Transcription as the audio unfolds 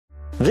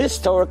This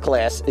Torah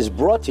class is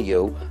brought to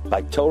you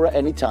by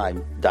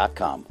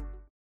TorahAnytime.com.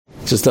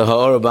 Just a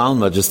ha'ara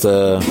b'alma, just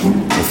a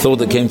thought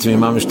that came to me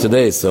mamish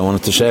today, so I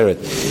wanted to share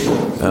it.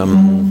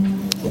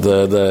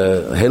 The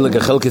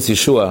Heilige Chelkes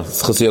Yeshua,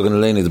 Schusi Yogan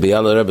Eleni, the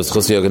Biala Rebbe,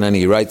 Schusi Yogan Eleni,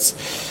 he writes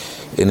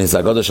in his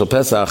Haggadah Shel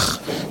Pesach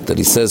that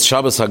he says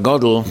Shabbos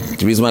HaGodel,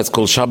 the reason why it's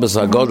called Shabbos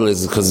HaGodel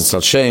is because it's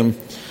al Shem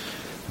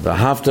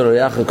V'ahavta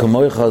Reyacha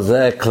Kamoicha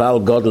Zeh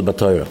Klal Godel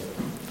B'Torah.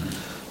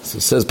 So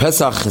it says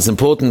Pesach is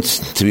important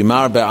to be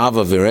mar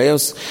be'ava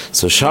v'reos.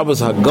 So Shabbos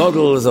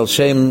HaGodel is al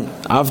Shem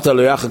Avta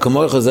Reyacha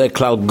Kamoicha Zeh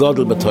Klal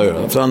Godel B'Torah.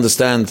 You have to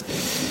understand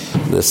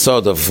the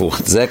sort of what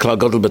Zeh Klal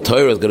Godel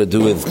B'Torah is going to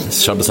do with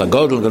Shabbos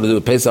HaGodel, going to do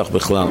with Pesach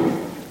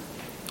B'Chlal.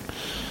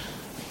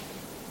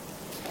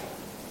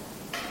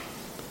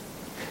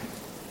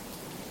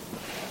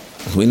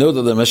 We know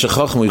that the Meshech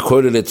Chochmah, we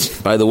quoted it,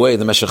 by the way,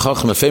 the Meshech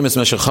Chochmah, the famous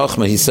Meshech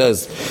Chochmah, he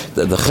says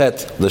that the chet,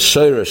 the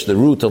shirish, the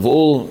root of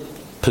all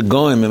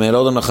Pegoim in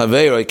Adam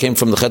Lachaveira, it came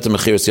from the Chet of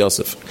Mechiras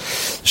Yosef.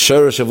 The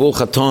shirish of all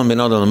Chatam in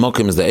Adam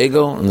Lamokim is the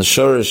ego, and the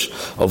shirish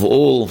of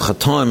all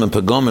Chatam and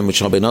Pegomim,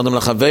 which are in Adam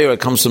Lachaveira,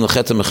 comes from the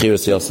Chet of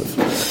Mechiras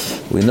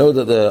Yosef. We know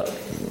that the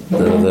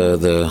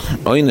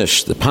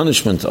oynish, the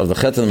punishment of the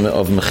Chet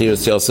of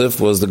Mechiras Yosef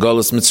was the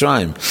Golus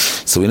Mitzrayim.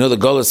 So we know the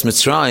Golus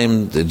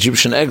Mitzrayim, the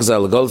Egyptian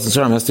exile, the Golus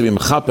Mitzrayim has to be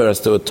mechaper, has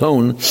to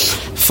atone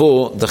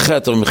for the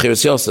Chet of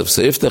Mechiras Yosef.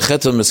 So if the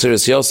Chet of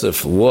Mechiras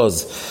Yosef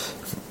was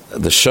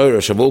the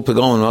shorish of all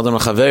Pegom and Adam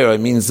Chaveira, it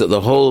means that the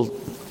whole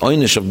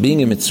oynish of being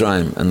in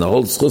Mitzrayim and the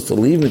whole schus to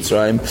leave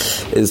Mitzrayim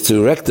is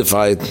to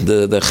rectify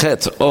the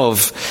chet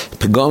of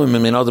Pegomim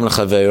and Adam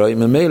Chaveira,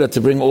 Memela,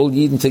 to bring all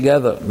Yidden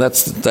together.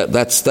 That's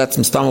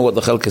mistama what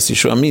the Chelkes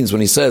Yeshua means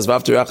when he says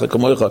V'after Yachla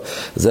Kamoicha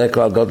Zeh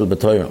Klal Godel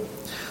B'Torah.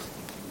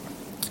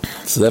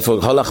 So therefore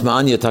Holach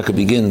Ma'anya Taka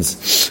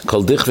begins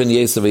Kol Dichvin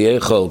Yeseh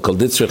V'Yechol Kol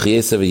Ditzrich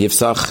Yeseh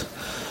V'Yifsach.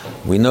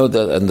 We know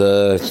that, and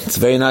it's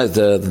very nice.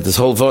 This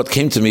whole thought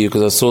came to me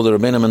because I saw the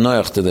Rebbeinu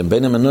Menoach to them.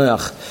 Rebbeinu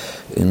Menoach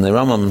in the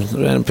Rambam,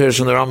 in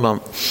Pirish in the Rambam,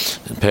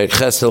 in Perek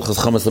Ches Hilchos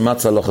Chametz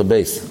L'Matzah Locha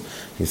Beis.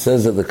 He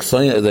says that the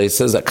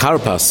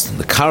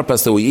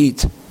karpas that we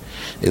eat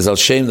is al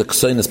shem the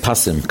ksoinis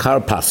pasim.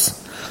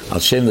 Karpas al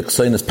shem the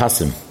ksoinis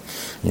pasim.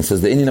 He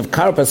says the Indian of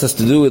karpas has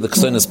to do with the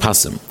ksoinis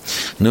pasim.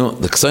 No,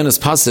 the ksoinis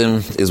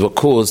pasim is what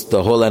caused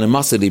the whole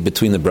animosity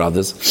between the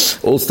brothers.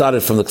 All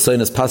started from the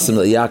ksoinis pasim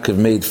that Yaakov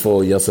made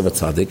for Yosef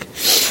HaTzadik.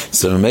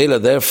 So Mela,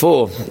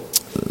 therefore,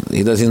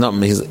 he's a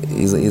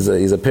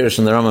pirish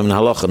in the Rambam in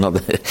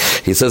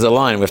Halacha. He says a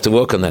line. We have to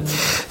work on that.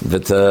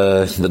 But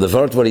the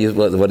word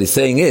what he's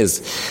saying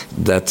is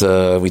that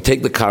we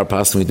take the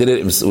karpas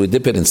and we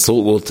dip it in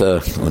salt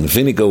water or in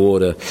vinegar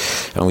water,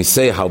 and we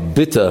say how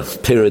bitter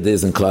it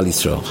is in Klal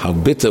Yisrael. How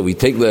bitter we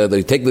take the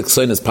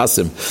ksoinis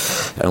pasim,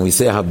 and we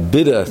say how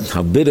bitter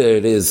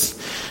it is.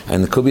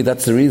 And it could be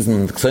that's the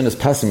reason the ksoinis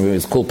pasim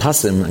is called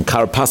pasim, and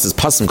karpas is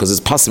pasim because it's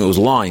pasim. It was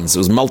lines. It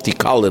was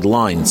multicolored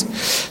lines.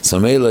 So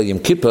Mela Yom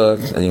Kippur and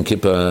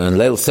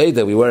Leil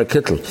Seder, we wear a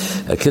kittel.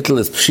 A kittel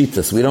is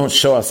pshitas. We don't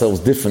show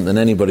ourselves different than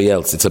anybody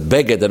else. It's a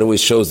beged that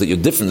always shows that you're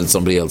different than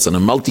somebody else. And a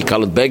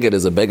multicolored beged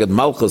is a beged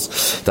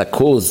malchus that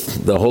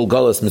caused the whole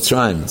Golus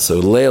Mitzrayim.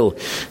 So Leil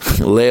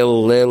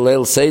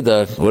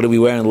Seder, what do we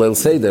wear in Leil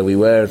Seder? We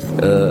wear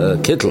a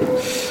kittel.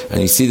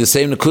 And you see the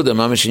same nekuda,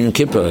 mamish in Yom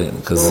Kippur,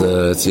 because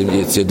it's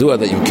Yedua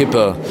that Yom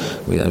Kippur,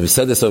 we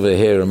said this over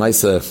here, a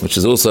Maisa, which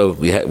is also,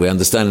 we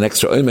understand an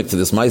extra oimek to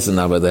this Maisa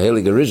now by the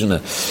Heilige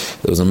Rishna.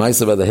 There was a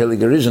Maisa by the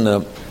Heilige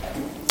Rishna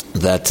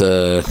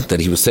that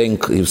he was saying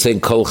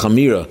kol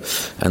chamira,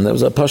 and there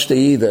was a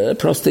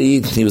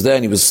prosteid. He was there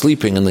and he was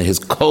sleeping, and his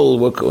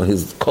kol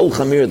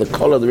chamira, the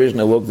kol of the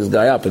Rishna, woke this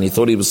guy up, and he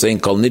thought he was saying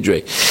kol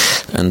nidre,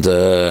 and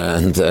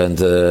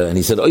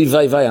he said, "Oy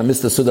vay vay, I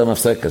missed the Suda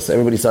Mafsekas."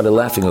 Everybody started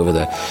laughing over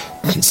there.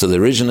 So the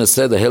Rishna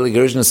said, the Heilige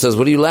Rishna says,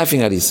 "What are you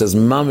laughing at?" He says,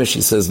 "Mamish."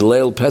 He says,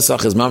 "Leil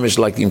Pesach is mamish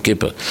like Yom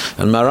Kippur."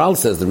 And Maral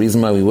says the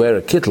reason why we wear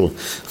a kittel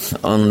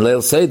on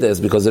Leil Seder is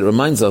because it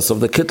reminds us of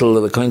the kittel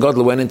that the Kohen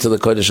Gadol went into the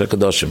Kodesh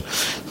HaKadoshim.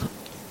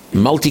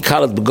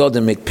 Multicolored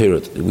begodim make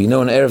period. We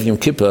know in Erev Yom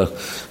Kippur,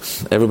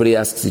 everybody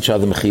asks each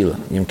other mechila.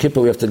 Yom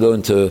Kippur we have to go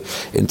into a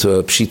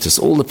pshitas.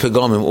 All the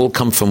pegomim all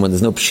come from when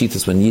there's no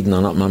pshitas, when Yidden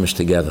are not mamish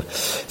together.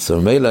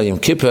 So Mela Yom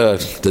Kippur,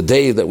 the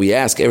day that we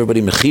ask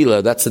everybody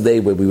mechila, that's the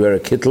day where we wear a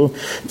kittel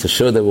to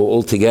show that we're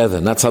all together.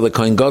 And that's how the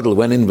Kohen Gadol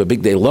went in with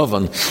big day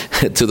lovan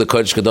to the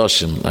Kodesh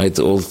Kadoshim, right?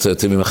 To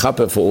be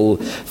mechaper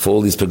for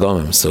all these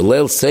pegomim. So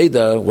Leil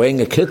Seder,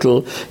 wearing a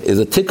kittel, is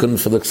a tikkun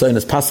for the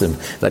ksoinis pasim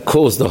that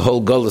caused the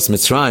whole Golus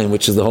Mitzrayim,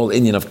 which is the whole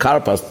Indian of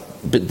karpas,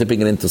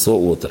 dipping it into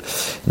salt water.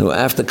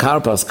 After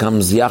karpas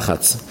comes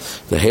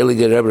yachatz. The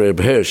Heilige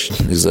Rebbe Hirsch,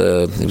 he was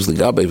the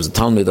Gabbai, he was a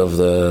Talmud of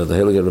the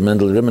Heilige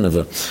Mendel Rimenov,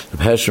 Reb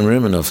Hirsch from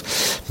Rimenov.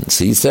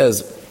 So he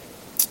says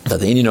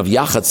that the Indian of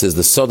yachatz is,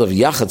 the sod of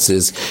yachatz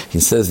is,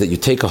 he says that you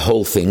take a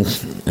whole thing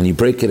and you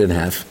break it in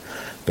half,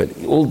 but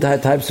all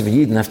types of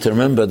Yidden have to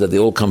remember that they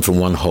all come from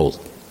one whole.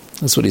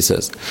 That's what he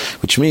says.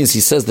 Which means, he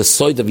says the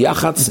soid of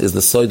yachatz is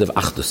the soid of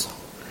achdus.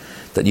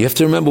 That you have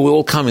to remember we're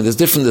all coming. He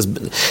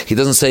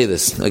doesn't say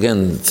this.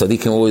 Again,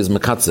 tzaddikim always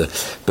mekatze.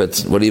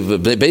 But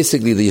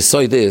basically the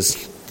yesod is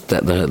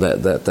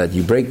that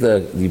you break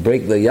the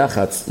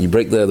yachatz, you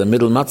break the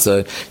middle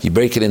matzah, you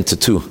break it into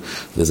two.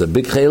 There's a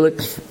big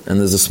chelik and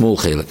there's a small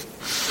chelik.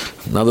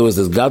 In other words,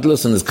 there's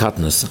gadlus and there's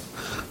katnus.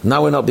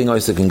 Now we're not being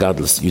Isaac and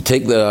godless. You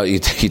take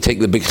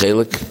the big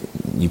chelik,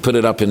 you put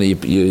it up in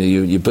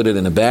you put it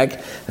in a bag,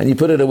 and you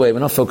put it away. We're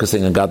not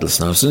focusing on godless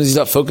now. As soon as you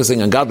start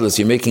focusing on godless,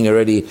 you're breaking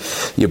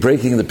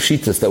the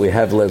pshitas that we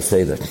have Leil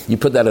Seder. You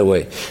put that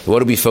away.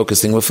 What are we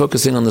focusing? We're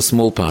focusing on the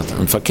small part.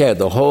 And fakir,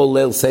 the whole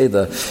Leil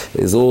Seder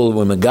is all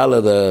we're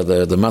megala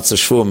the matzah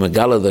shvur,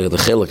 megala the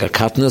chelik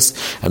akatnus,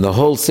 and the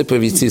whole sipur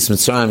of Yitzias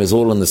Mitzrayim is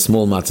all in the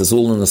small matzah. It's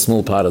all in the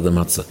small part of the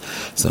matzah.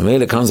 So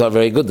Mele comes out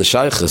very good. The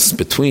shaykhs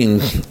between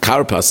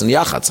karpas and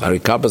yachatz.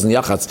 Karpas and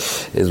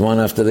yachatz is one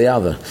after the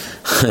other.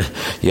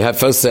 You have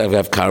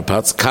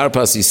karpas.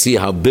 Karpas, you see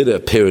how bitter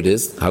period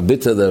is, how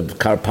bitter the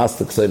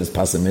karpastic side is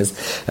pasim is,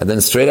 and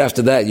then straight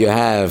after that you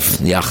have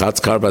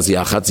yachatz. Karpas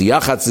yachatz.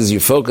 Yachatz is you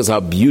focus how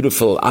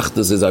beautiful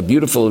achdus is, how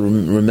beautiful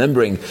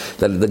remembering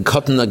that the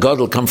cotton the god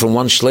will come from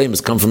one shleim, it's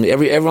come from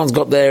everyone's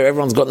got their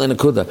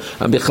nekuda.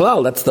 And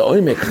bichlal, that's the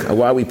oimik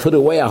why we put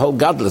away our whole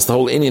godless. The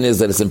whole Indian is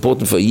that it's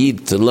important for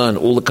Yid to learn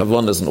all the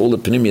kavanas and all the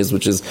pnimias,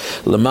 which is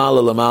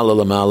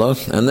lamala,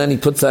 and then he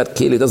puts that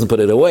kili, he doesn't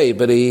put it away,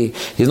 but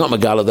he's not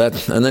megala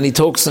that, and then he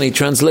talks and he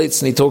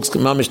translates and he talks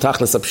mamish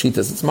tachlis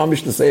apshitas. It's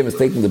mamish the same as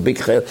taking the big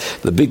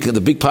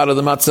part of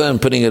the matzah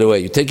and putting it away.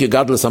 You take your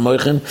gadlus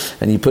amoichin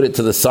and you put it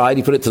to the side,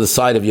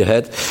 of your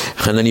head,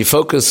 and then you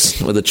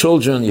focus with the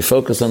children, you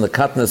focus on the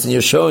katnas, and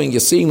you're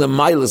seeing the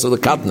milas of the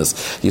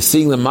katnas, you're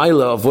seeing the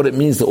mila of what it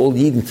means to all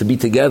Yidden to be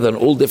together, and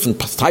all different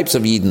types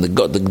of Yidden, the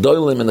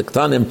gdolim and the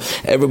ktanim,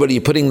 everybody,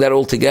 you're putting that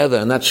all together,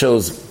 and that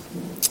shows.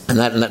 And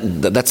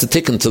that's a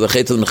tikkun to the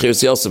Chet of the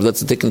Mechiras Yosef.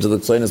 That's a tikkun to the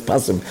Tzoynes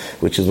Pasim,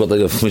 which is what the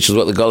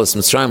Golus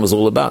Mitzrayim was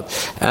all about.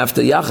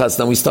 After Yachas,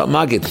 then we start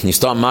Magid. You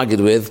start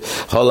Magid with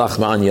Holach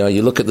Ma'anya.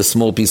 You look at the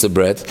small piece of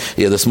bread,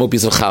 the small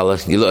piece of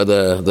challah. You look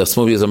at the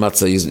small piece of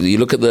matzah. You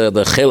look at the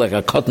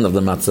chelak cotton of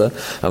the matzah.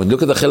 And when you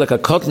look at the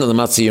chelak cotton of the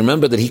matzah, you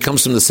remember that he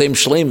comes from the same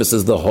shleimus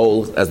as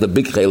the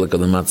big chelak of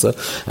the matzah.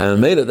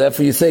 And made it.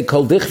 Therefore, you say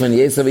Kol Dichven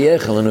Yesav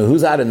Yechel. And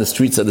who's out in the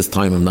streets at this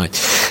time of night?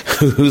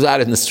 Who's out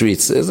in the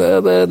streets? Is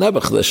the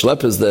Nebuch, the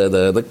Schleppers,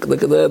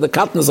 the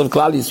katnas of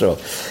Klal Yisrael.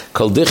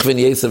 Kol dichvin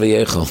yesev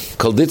v'yechel.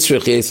 Kol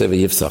ditzrich yesev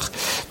v'yifsach.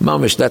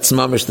 Mamish, that's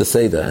mamish the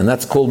Seder. And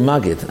that's called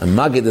Magid. And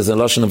Magid is a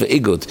lashon of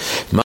Igud.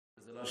 Magid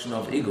is a lashon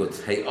of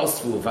Igud. Hey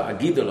osvu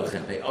v'agidu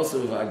lachem. Hey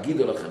osvu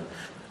v'agidu lachem.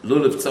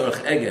 Lulav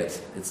tzarech eget.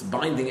 It's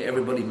binding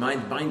everybody,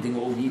 binding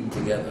all Yidden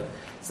together.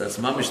 So that's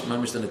mamish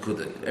the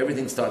nekuda.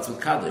 Everything starts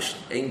with kaddish.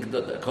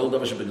 Kol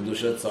davash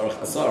b'kedusha tzarech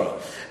asara.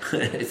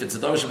 If it's a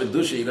davash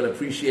b'kedusha, you got to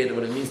appreciate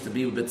what it means to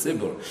be with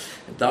b'tzibur.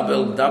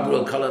 Dabru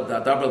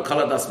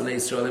kala das b'nei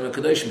Yisrael ema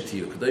kadoshim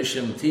tiyu.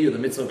 Kadoshim tiyu. The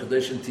mitzvah of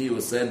kadoshim tiyu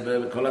was said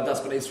kala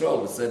das b'nei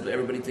Yisrael was said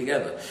everybody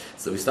together.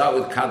 So we start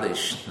with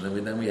kaddish,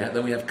 and then we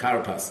have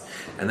karpas,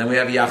 and then we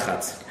have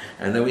yachatz,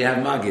 and then we have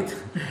magid.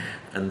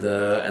 And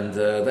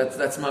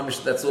that's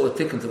mamish. That's all a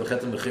tikkun to the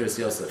Chet and Mechiras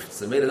Yosef.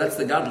 So maybe that's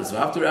the gadlus.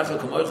 After Rachel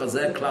Kamoicha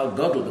Zeh Klal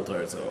Godel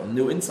B'Torah. So a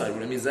new insight.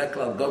 What it means Zeh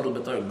Klal Godel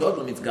B'Torah.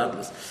 Godel means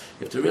gadlus.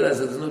 You have to realize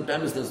that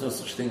there's no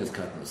such thing as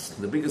katnus.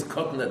 The biggest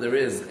cotton that there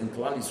is in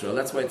Klal Yisrael.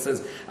 That's why it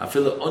says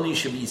Afilu Oni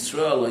Shebi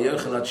Yisrael Lo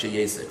Yochelat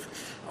Sheyesef.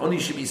 Oni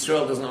Shebi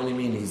Yisrael doesn't only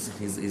mean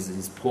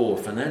he's poor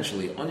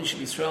financially. Oni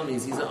Shebi Yisrael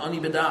means he's an Oni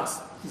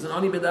Bedas. He's an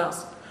Oni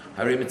Bedas.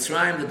 Hari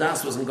Mitzrayim, the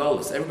Das was in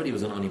Golus. Everybody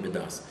was an Oni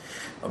Bedas.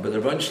 But the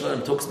Rebbeinu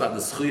Shalom talks about the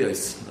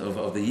schuyos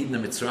of the Yidden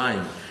of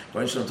Mitzrayim.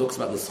 Rebbeinu Shalom talks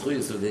about the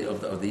schuyos of the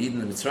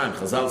Yidden of Mitzrayim.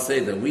 Chazal say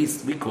that we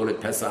call it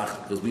Pesach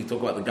because we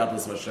talk about the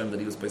godless of Hashem that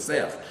he was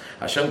Pesach.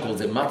 Hashem calls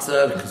it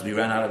Matzah because we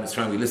ran out of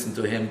Mitzrayim. We listened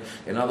to him.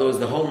 In other words,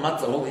 the whole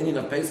Matzah, the whole Indian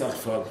of Pesach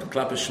for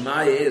Klapa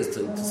Shmai is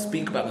to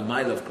speak about the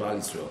Mile of Klal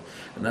Yisrael.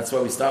 And that's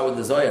why we start with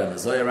the Zohar. And the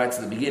Zohar writes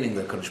at the beginning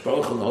that Kodesh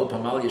Baruch Hu, the whole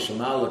Pamal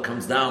Yeshamal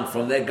comes down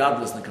from their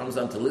godless and comes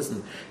down to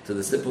listen to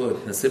the Sipur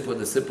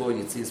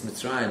Yitzias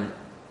Mitzrayim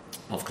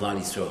of Klal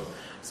Yisrael.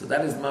 So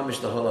that is mamish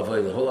the whole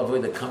avoid. The whole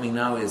avoid that coming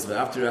now is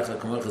after Rachel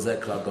Kamoicha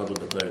Zeh Klal Godel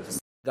B'Torah.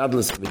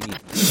 Godless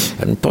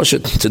and push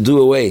it to do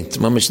away.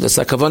 Mamish the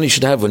sakavani you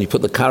should have when you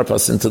put the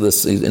karpas into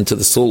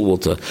the salt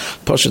water.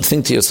 Push it.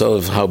 Think to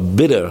yourself how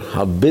bitter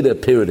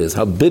period is,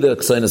 how bitter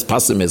Ksainas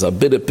Pasim is, how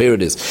bitter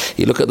period is.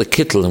 You look at the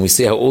kittel and we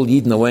see how all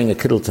Yidden are wearing a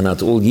kittel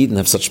tonight. All Yidden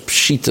have such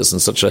pshitas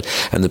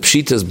and the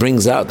pshitas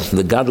brings out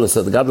the godless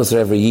are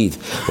every Yid.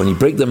 When you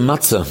break the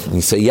matzah and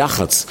you say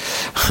yachatz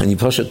and you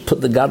push it, put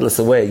the godless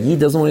away. A Yid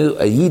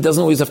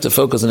doesn't always have to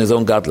focus on his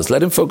own godless.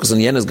 Let him focus on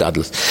Yena's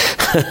godless.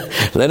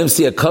 Let him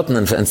see a cotton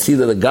and and see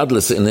that the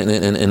godless in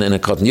a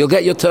cotton. You'll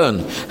get your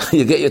turn.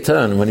 You'll get your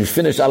turn. When you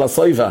finish ala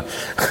soiva,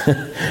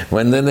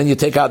 then you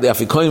take out the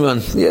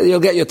afikoyman, you'll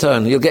get your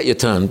turn. You'll get your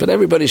turn. But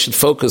everybody should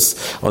focus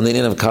on the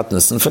inyan of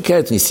katnas. And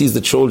forget, he sees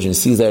the children, he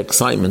sees their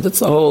excitement. That's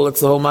the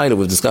whole matter.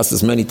 We've discussed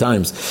this many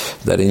times.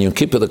 That in Yom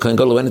Kippur, the Kohen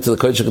Gadol went into the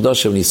Kodesh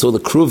HaKadoshim and he saw the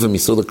kruvim, he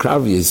saw the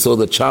kravi, he saw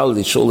the child,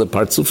 he saw the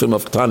partzufim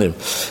of Ktanim.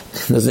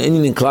 There's an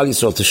Indian in Klal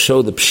Yisrael to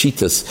show the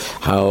pshitas,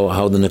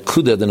 how the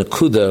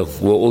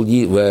Nakuda were all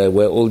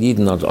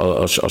Yidden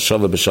or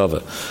Shava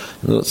b'Shava.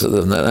 So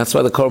that's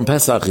why the Korban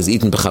Pesach is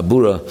eaten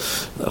b'chabura.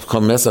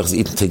 Korban Pesach is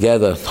eaten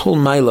together. The whole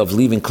mile of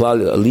leaving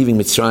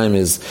Mitzrayim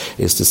is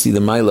to see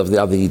the mile of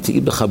the other Yidden, to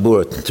eat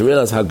b'chabura, to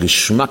realize how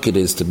geschmack it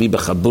is to be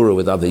b'chabura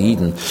with other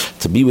Yidden,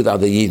 to be with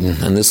other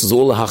Yidden. And this is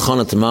all the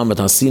hachana to Ma'amat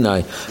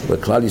HaSinai, where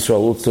Klal Yisrael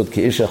all stood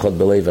ki'ish echad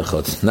b'leiv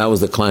echad. That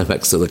was the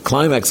climax. So the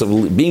climax of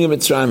being in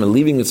Mitzrayim and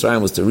leaving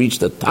Mitzrayim was to reach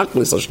the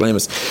tachlis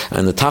hashlemus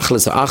and the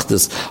tachlis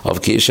ha'achdus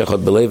of ki'ish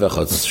echad b'leiv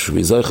echad.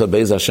 Shvizoicha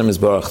beis Hashem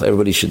Yisbarach.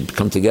 Everybody should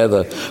come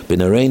together.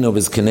 B'nareinu,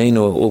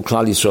 b'zkeneinu, all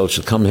Klal Yisrael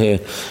should come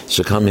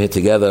here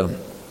together.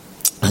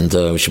 And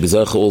we should be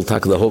zayich all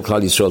the whole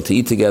Klal Yisrael to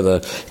eat together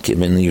in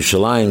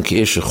Yerushalayim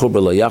ki'ish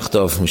chubra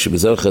layachtov. We should be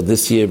zayich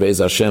this year Be'ez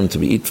Hashem to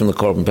be eat from the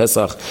Korban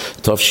Pesach.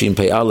 Tovshin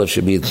Pei Aleph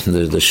should be the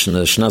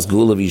Shnas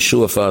Geula of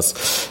Yeshua for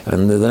us.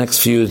 And the next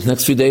few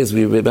days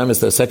we remember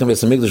the second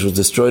Beis Hamikdash was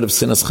destroyed of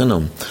Sinas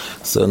Chinom.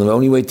 So the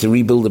only way to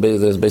rebuild the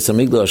Beis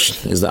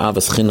Hamikdash is the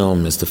Avas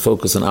Chinom, is to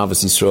focus on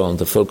Avas Yisrael and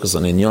to focus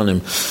on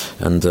Inyanim.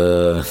 And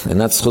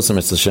that's Chusam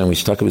Etz Hashem. We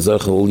should talk about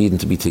zayich all Yidden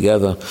to be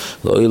together.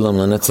 La'olam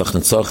la'netzach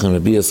netzachim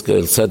v'biyas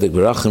goel tzedek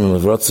v'rachim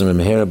v'vrotzim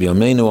v'mehera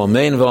b'yameinu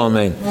amen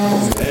v'amen.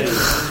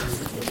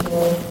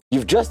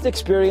 You've just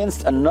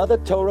experienced another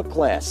Torah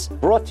class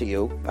brought to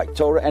you by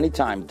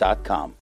TorahAnytime.com.